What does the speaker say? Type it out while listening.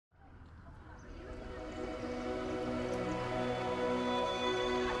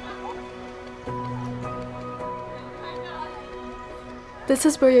This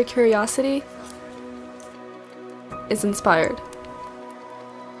is where your curiosity is inspired.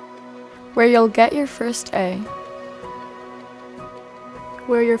 Where you'll get your first A.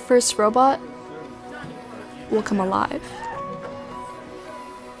 Where your first robot will come alive.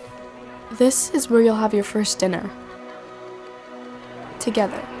 This is where you'll have your first dinner.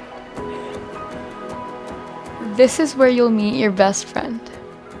 Together. This is where you'll meet your best friend.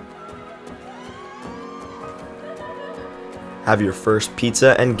 Have your first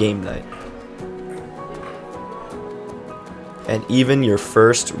pizza and game night. And even your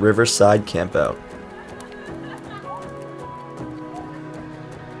first riverside campout.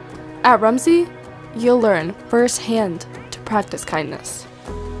 At Rumsey, you'll learn firsthand to practice kindness.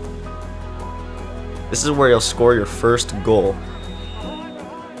 This is where you'll score your first goal.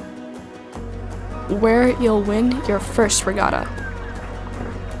 Where you'll win your first regatta.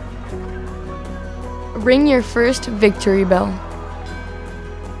 Ring your first victory bell.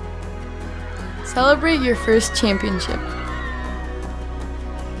 Celebrate your first championship.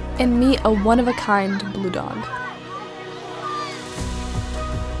 And meet a one-of-a-kind blue dog.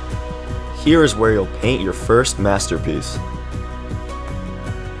 Here is where you'll paint your first masterpiece.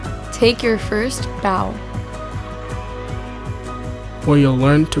 Take your first bow. Where you'll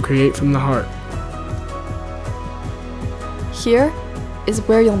learn to create from the heart. Here is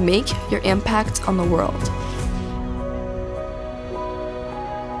where you'll make your impact on the world.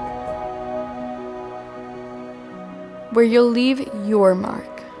 Where you'll leave your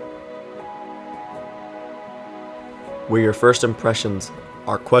mark. Where your first impressions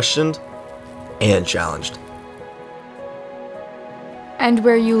are questioned and challenged. And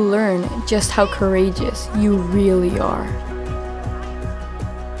where you learn just how courageous you really are.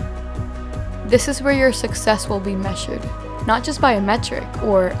 This is where your success will be measured, not just by a metric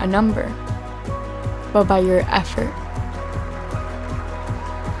or a number, but by your effort.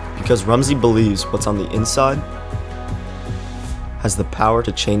 Because Rumsey believes what's on the inside has the power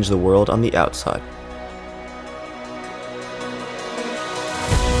to change the world on the outside.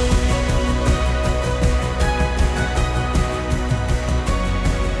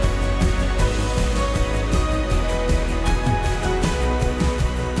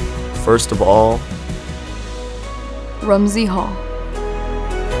 First of all, Rumsey Hall.